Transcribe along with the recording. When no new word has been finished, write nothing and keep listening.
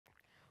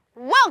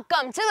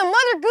Welcome to the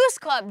Mother Goose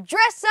Club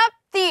Dress Up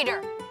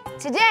Theater.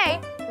 Today,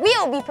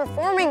 we'll be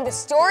performing the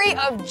story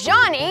of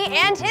Johnny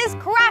and his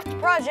craft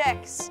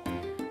projects.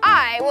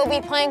 I will be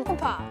playing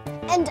Papa.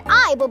 And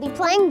I will be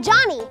playing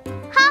Johnny.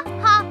 Ha,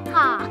 ha,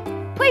 ha.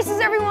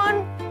 Places,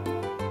 everyone.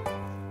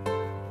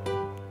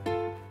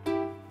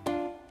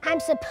 I'm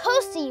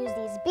supposed to use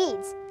these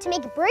beads to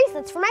make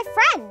bracelets for my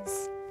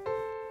friends.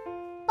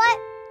 But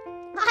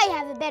I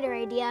have a better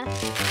idea.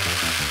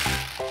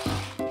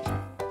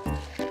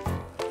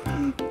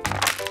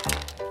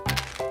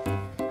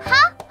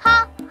 Ha,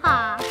 ha,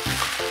 ha.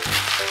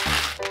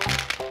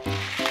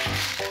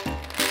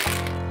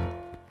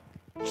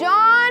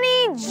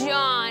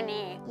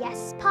 Johnny.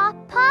 Yes,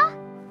 Papa?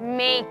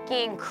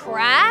 Making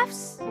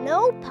crafts?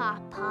 No,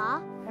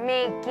 Papa.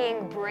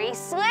 Making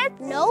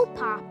bracelets? No,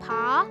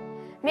 Papa.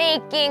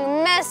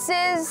 Making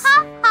messes?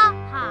 Ha, ha,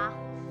 ha.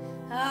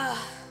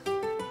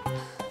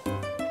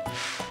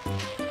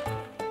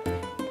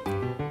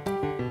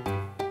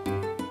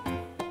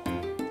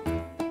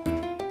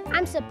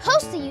 I'm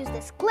supposed to use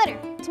this glitter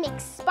to make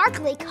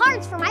sparkly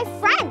cards for my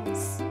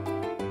friends.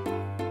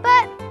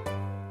 But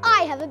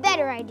I have a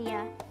better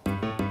idea.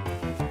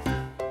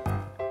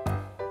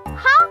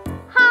 Ha,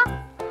 ha,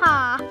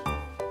 ha.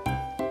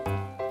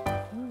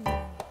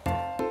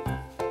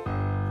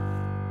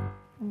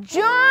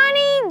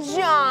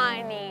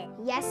 Johnny.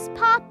 Yes,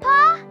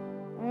 Papa?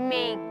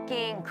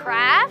 Making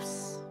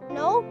crafts?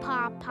 No,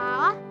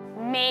 Papa.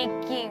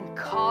 Making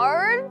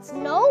cards?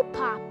 No,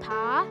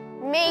 Papa.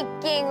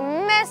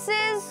 Making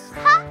messes?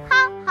 Ha,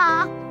 ha,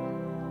 ha.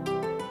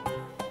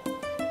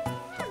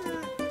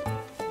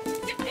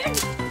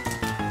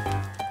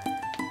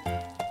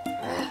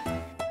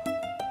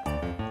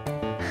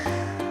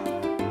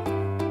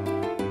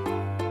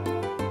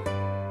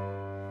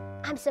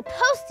 I'm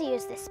supposed to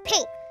use this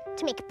paint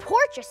to make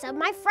portraits of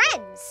my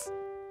friends.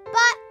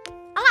 But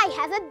I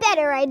have a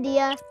better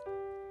idea.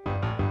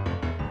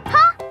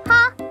 Ha,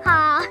 ha,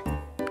 ha.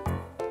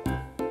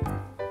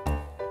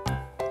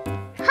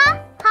 Ha,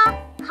 ha,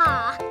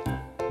 ha.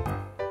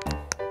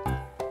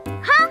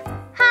 Ha,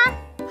 ha,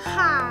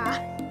 ha.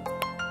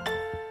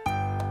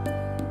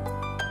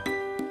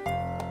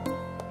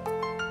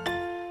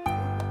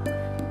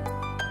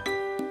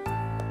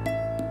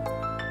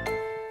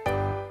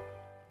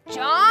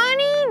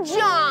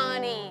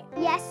 Johnny.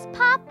 Yes,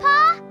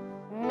 Papa?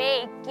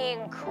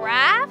 Making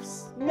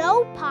crafts?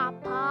 No,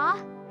 Papa.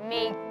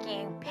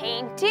 Making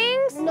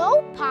paintings?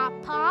 No,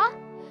 Papa.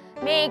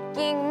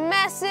 Making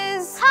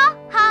messes? Ha,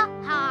 ha,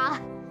 ha.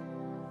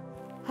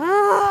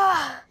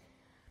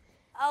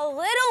 A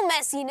little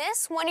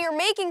messiness when you're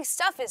making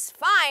stuff is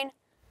fine.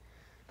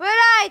 But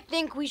I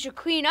think we should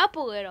clean up a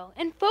little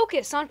and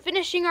focus on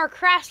finishing our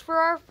crafts for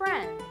our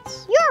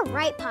friends. You're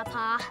right,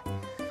 Papa.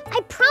 I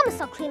promise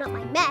I'll clean up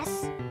my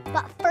mess.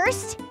 But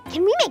first,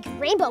 can we make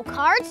rainbow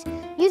cards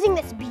using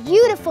this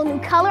beautiful new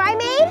color I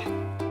made?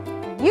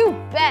 You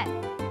bet.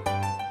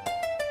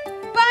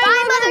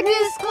 Bye, Mother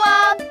Goose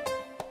Club!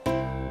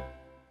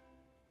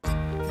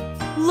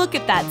 Look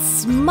at that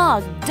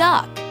smug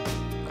duck.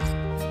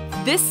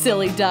 This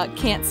silly duck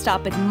can't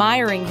stop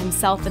admiring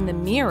himself in the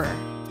mirror.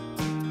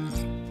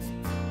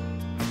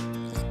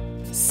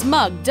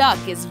 Smug duck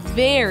is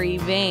very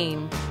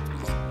vain.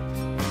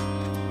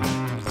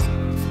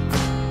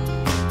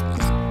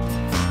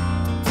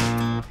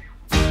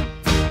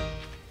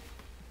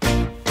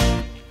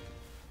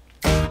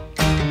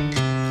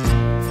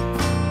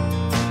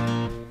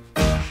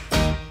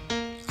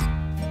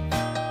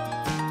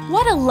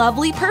 What a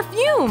lovely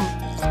perfume!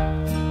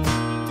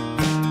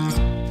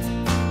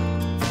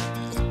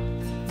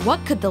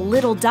 What could the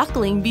little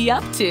duckling be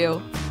up to?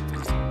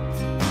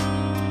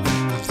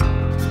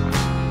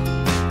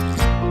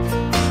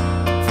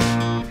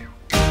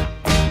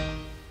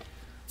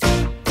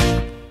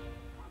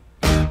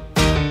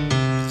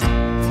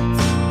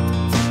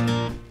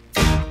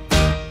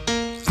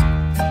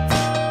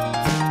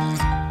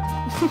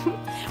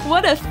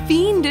 What a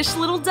fiendish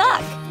little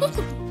duck!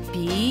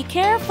 Be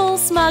careful,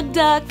 smug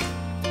duck!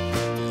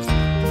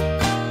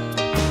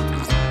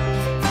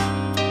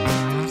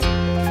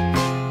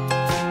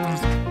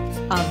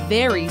 A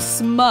very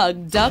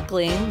smug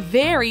duckling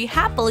very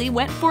happily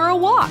went for a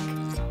walk.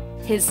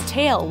 His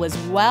tail was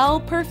well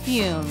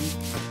perfumed.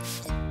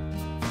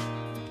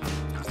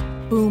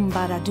 Boom,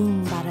 bada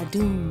doom, bada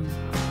doom.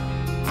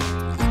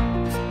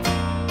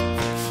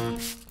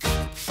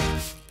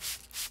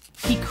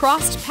 He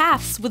crossed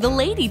paths with a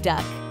lady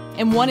duck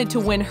and wanted to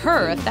win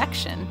her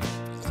affection.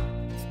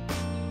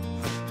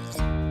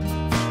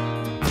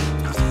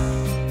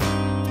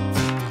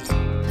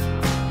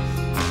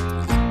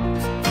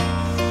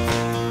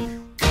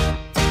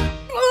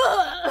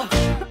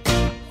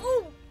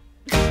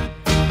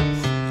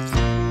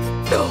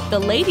 The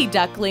lady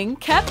duckling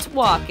kept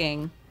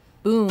walking.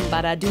 Boom,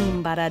 bada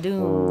doom, bada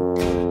doom.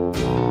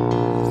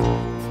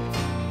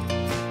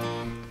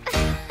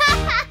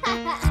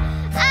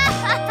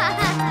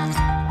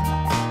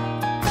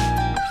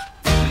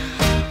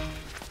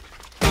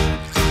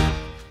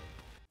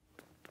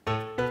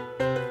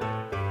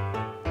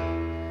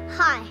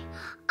 Hi,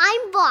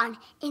 I'm Vaughn,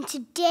 and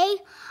today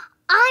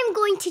I'm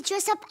going to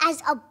dress up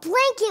as a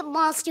blanket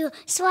monster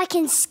so I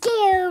can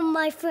scare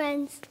my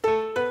friends.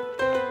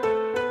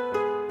 Booga,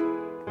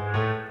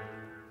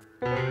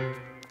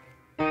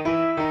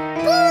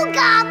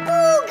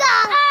 booga!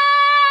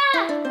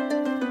 Ah!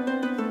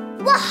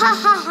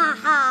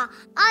 Wahahaha!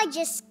 I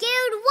just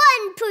scared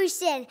one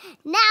person.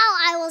 Now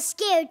I will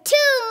scare 2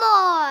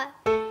 more.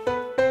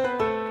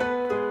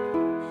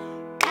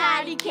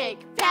 Patty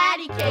cake,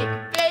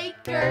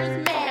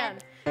 baker's man.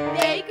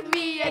 Bake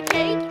me a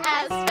cake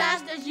as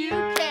fast as you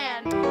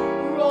can.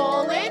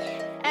 Roll it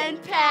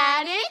and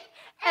pat it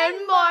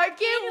and mark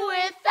it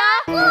with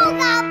a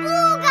Booga,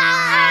 booga!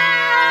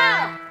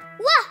 ah!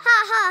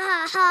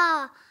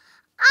 Wahahaha!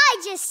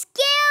 I just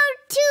scared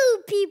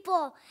 2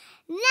 people.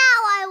 Now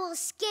I will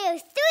scare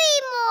 3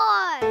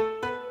 more.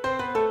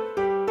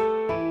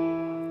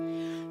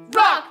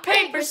 Rock,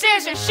 paper,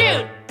 scissors,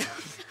 shoot!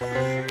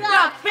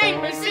 Rock,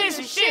 paper,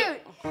 scissors, shoot!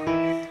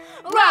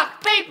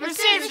 Rock, paper,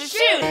 scissors,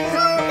 shoot!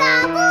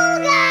 Booga,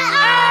 booga!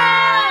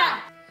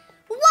 Ah!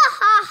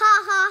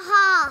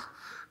 Wahahaha!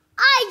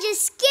 I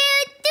just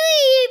scared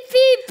 3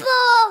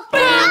 people.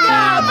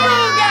 Booga,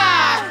 booga!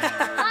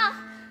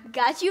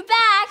 Got you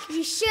back.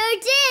 You sure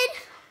did.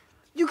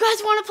 You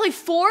guys want to play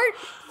Fort?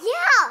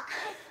 Yeah,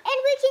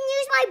 and we can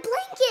use my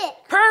blanket.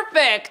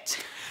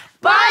 Perfect!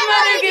 Bye,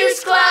 Mother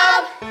Goose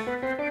Club!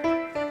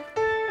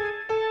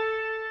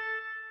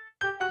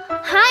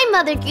 Hi,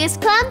 Mother Goose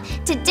Club.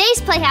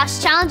 Today's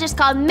Playhouse Challenge is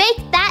called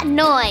Make That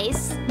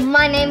Noise.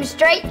 My name's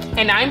Drake.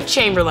 And I'm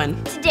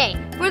Chamberlain. Today,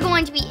 we're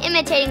going to be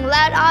imitating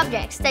loud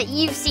objects that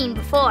you've seen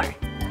before.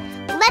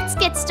 Let's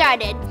get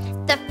started.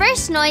 The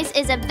first noise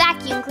is a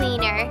vacuum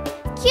cleaner.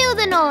 Cue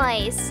the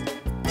noise.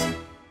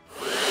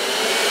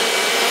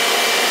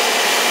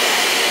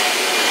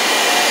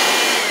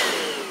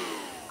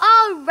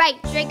 All right,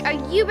 Drake, are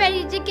you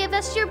ready to give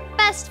us your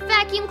best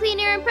vacuum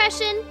cleaner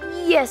impression?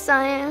 Yes,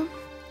 I am.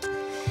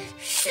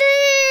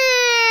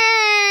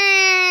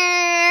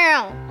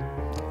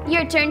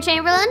 Your turn,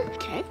 Chamberlain.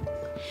 Okay.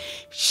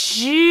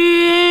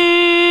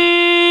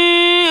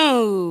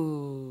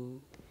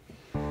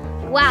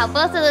 Wow,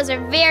 both of those are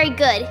very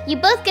good. You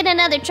both get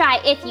another try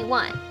if you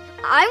want.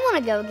 I want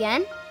to go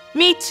again.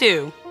 Me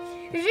too.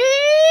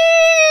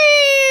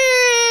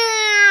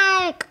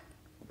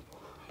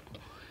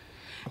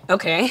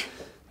 Okay.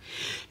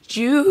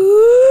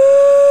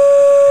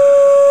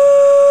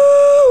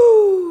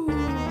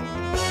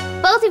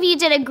 Both of you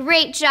did a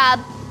great job,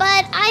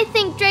 but I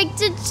think Drake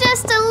did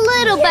just a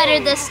little better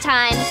this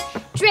time.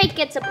 Drake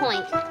gets a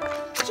point.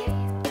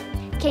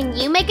 Can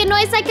you make a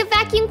noise like a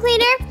vacuum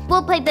cleaner?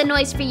 We'll play the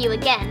noise for you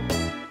again.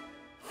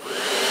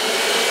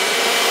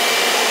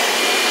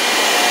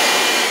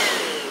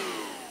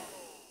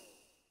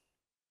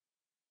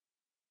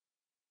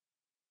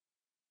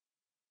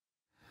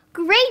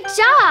 Great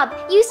job!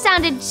 You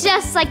sounded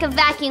just like a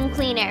vacuum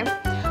cleaner.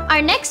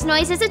 Our next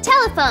noise is a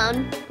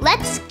telephone.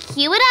 Let's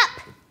cue it up.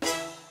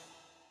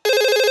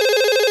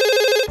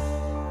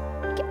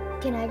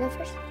 Can I go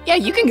first? Yeah,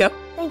 you can go.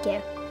 Thank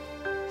you.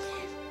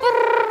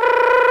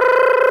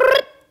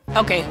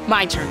 Okay,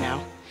 my turn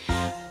now.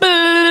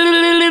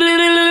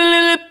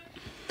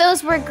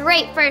 Those were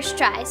great first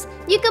tries.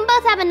 You can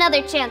both have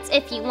another chance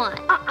if you want.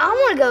 I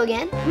want to go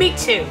again. Me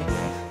too.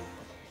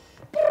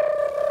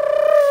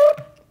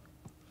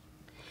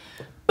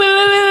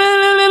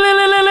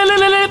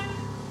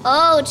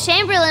 Oh,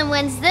 Chamberlain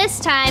wins this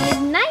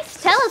time.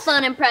 Nice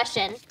telephone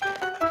impression.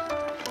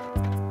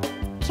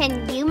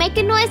 Can you make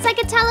a noise like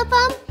a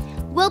telephone?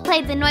 We'll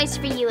play the noise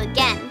for you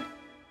again.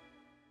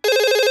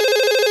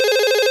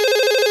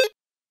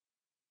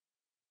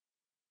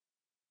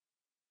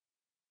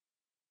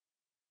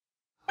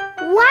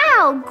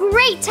 Wow,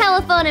 great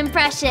telephone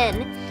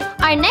impression.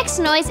 Our next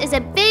noise is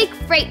a big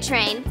freight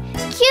train.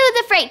 Cue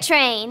the freight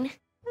train.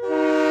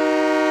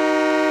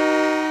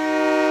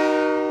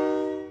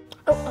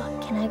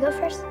 Can I go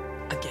first?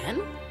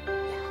 Again?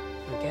 Yeah.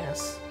 I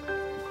guess.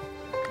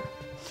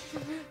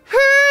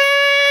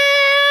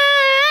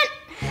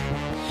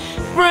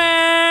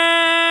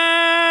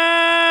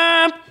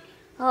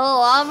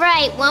 Oh, all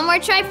right. One more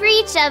try for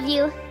each of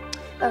you.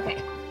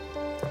 Okay.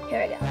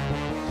 Here we go.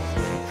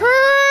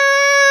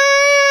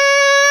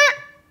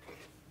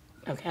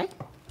 Okay.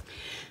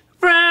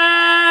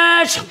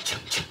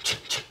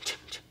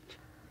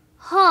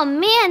 Oh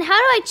man, how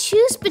do I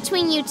choose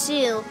between you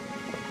two?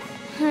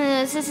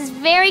 This is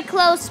very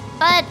close,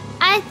 but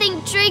I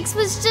think Drake's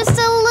was just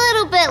a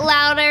little bit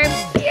louder.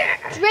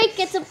 Drake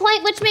gets a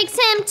point, which makes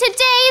him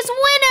today's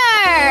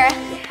winner!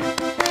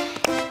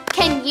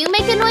 Can you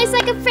make a noise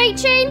like a freight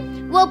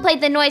train? We'll play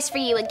the noise for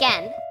you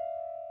again.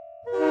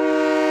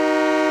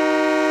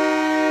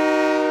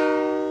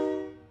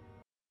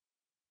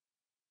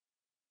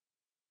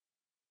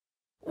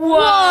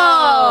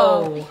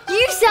 Whoa!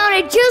 You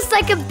sounded just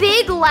like a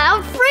big,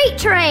 loud freight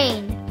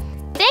train.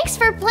 Thanks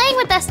for playing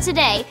with us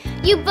today.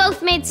 You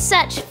both made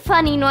such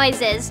funny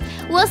noises.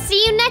 We'll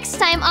see you next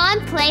time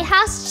on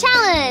Playhouse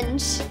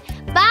Challenge.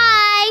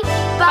 Bye!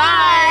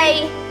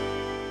 Bye!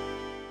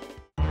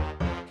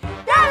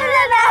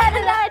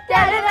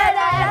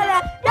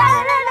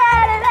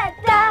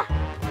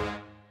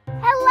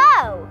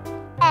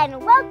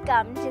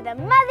 Welcome to the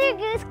Mother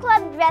Goose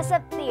Club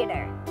Dress-Up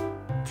Theater.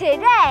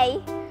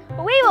 Today,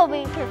 we will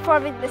be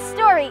performing the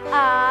story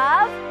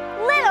of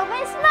Little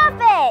Miss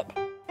Muffet.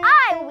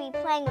 I will be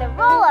playing the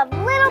role of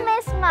Little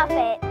Miss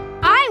Muffet.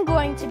 I'm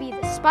going to be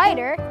the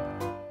spider.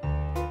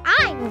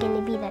 I'm going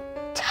to be the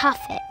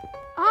Tuffet.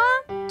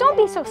 Don't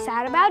be so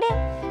sad about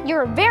it.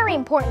 You're a very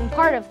important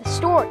part of the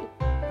story.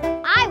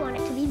 I want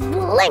it to be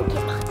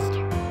Blanket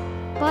Monster.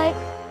 But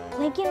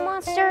Blanket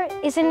Monster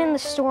isn't in the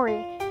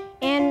story,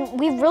 and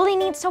we really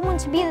need someone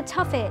to be the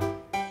Tuffet.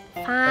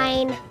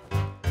 Fine.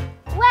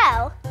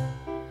 Well,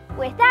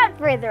 without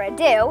further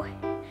ado,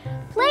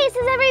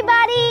 places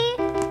everybody!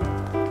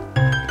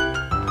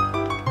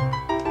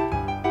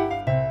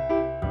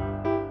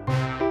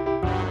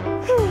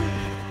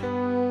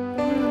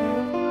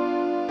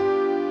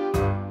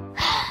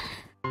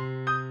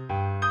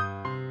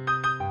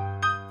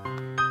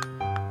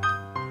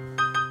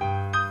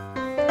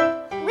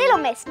 Little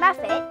Miss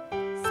Muffet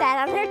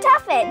sat on her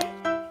tuffet,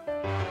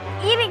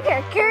 eating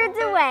her curds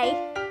away.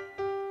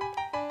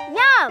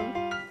 Yum!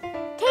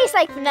 Tastes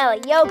like vanilla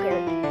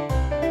yogurt.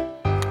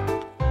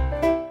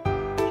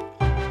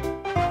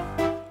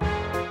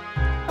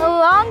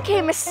 Along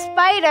came a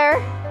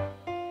spider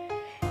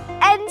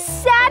and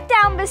sat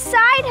down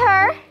beside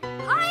her.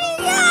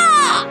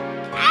 Hi-ya!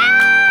 Ah!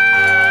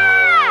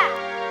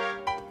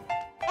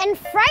 And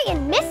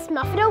frightened Miss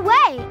Muffet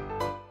away.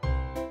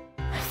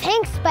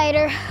 Thanks,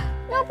 Spider.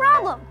 No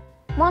problem.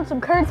 Want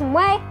some curds and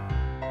whey?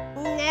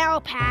 Now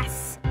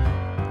pass.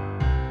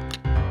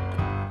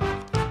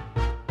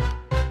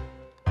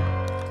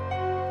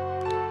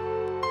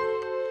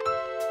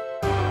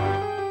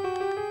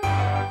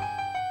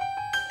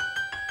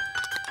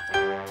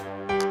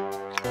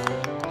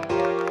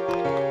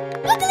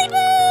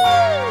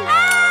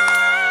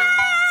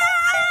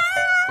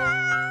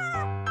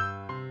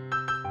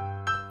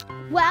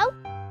 Well,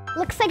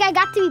 looks like I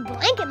got to be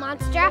Blanket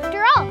Monster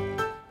after all.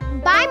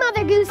 Bye,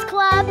 Mother Goose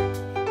Club.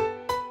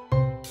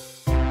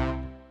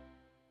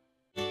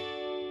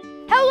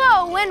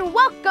 Hello and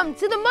welcome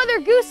to the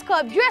Mother Goose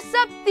Club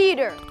Dress-Up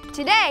Theater.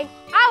 Today,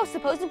 I was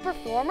supposed to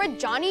perform a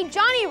Johnny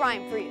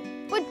rhyme for you,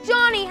 but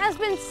Johnny has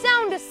been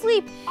sound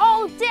asleep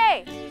all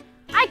day.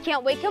 I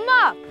can't wake him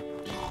up.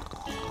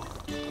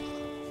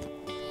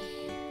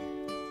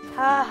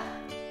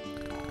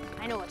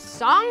 I know a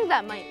song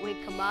that might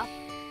wake him up.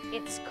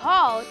 It's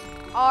called,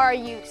 Are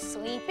You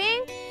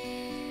Sleeping?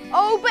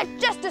 Oh, but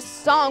just a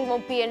song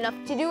won't be enough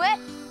to do it.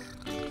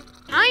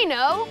 I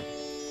know.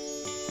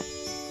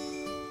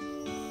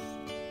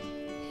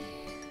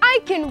 I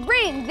can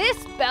ring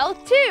this bell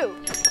too.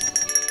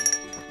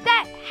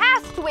 That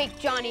has to wake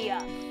Johnny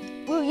up.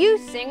 Will you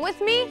sing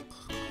with me?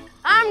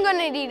 I'm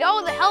gonna need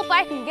all the help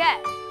I can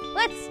get.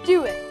 Let's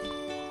do it.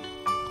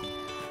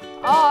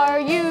 Are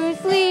you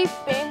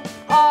sleeping?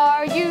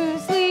 Are you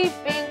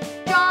sleeping?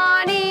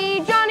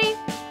 Johnny, Johnny,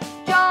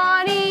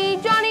 Johnny,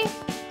 Johnny.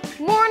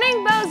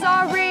 Morning bells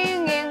are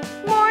ringing,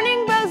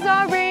 morning bells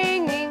are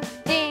ringing.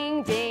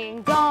 Ding,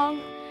 ding,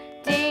 dong,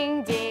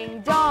 ding,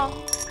 ding,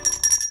 dong.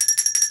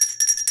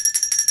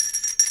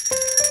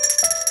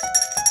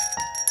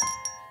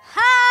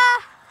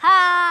 Ha,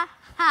 ha,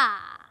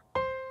 ha.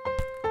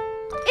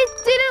 It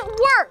didn't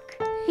work.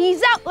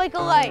 He's out like a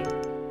light.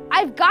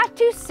 I've got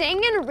to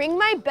sing and ring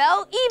my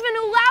bell even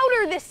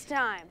louder this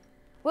time.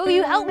 Will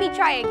you help me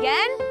try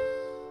again?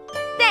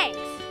 Thanks.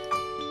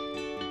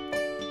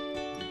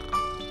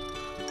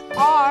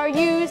 Are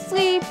you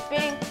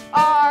sleeping?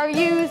 Are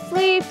you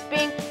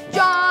sleeping?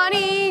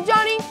 Johnny,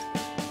 Johnny,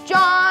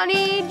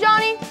 Johnny,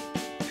 Johnny.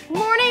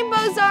 Morning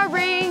bells are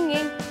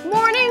ringing,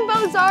 morning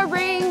bells are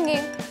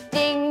ringing.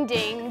 Ding,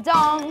 ding,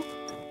 dong,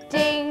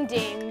 ding,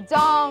 ding,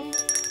 dong.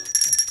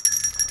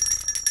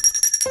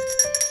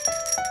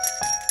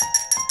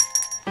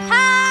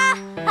 Ha,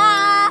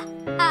 ha,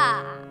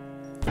 ha.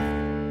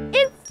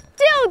 It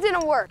still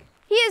didn't work.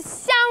 He is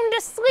sound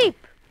asleep.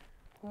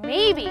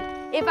 Maybe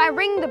if I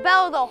ring the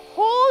bell the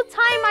whole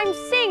time I'm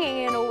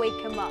singing, it'll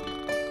wake him up.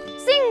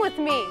 Sing with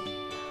me.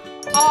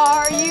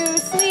 Are you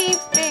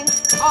sleeping?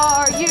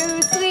 Are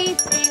you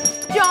sleeping?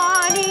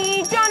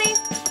 Johnny, Johnny,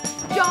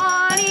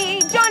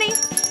 Johnny, Johnny.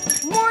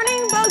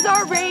 Morning bells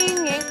are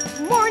ringing,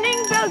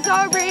 morning bells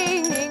are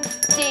ringing.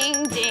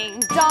 Ding, ding,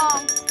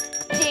 dong,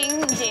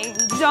 ding, ding,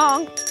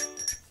 dong.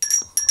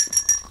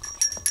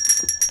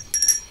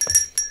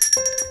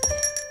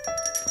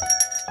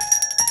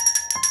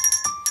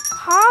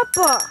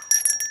 Papa,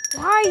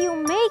 why are you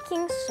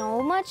making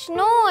so much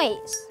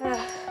noise?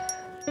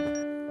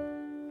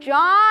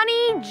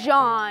 Johnny,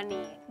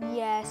 Johnny.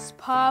 Yes,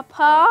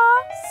 Papa.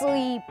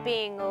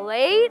 Sleeping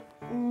late?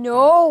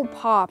 No,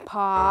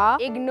 Papa.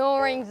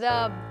 Ignoring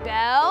the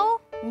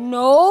bell?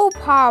 No,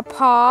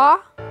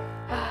 Papa.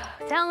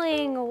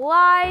 Telling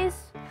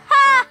lies?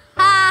 Ha,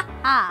 ha,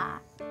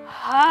 ha.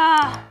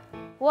 Ha.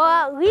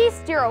 Well, at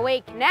least you're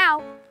awake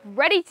now.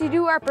 Ready to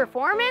do our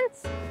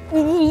performance?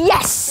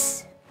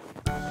 Yes!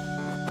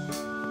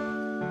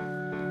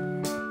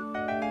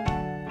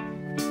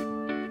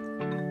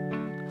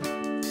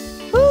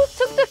 Who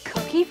took the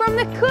cookie from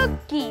the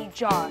cookie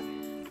jar?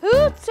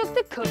 Who took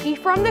the cookie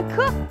from the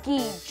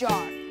cookie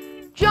jar?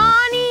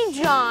 Johnny,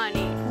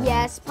 Johnny.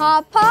 Yes,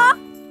 Papa.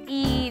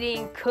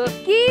 Eating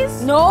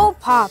cookies? No,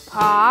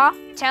 Papa.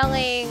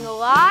 Telling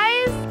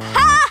lies?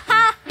 Ha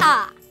ha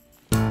ha!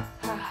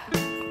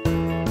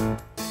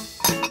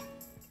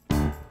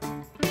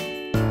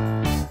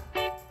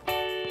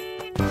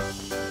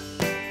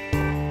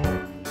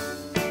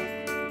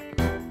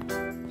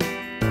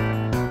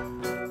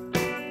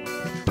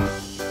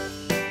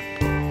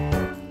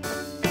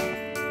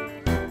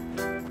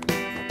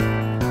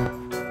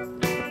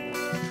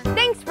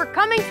 Thanks for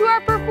coming to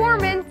our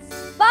performance.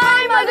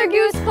 Bye, Mother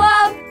Goose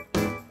Club!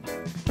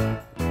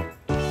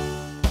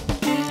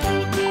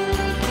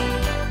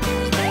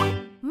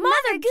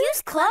 Mother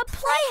Goose Club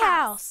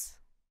Playhouse.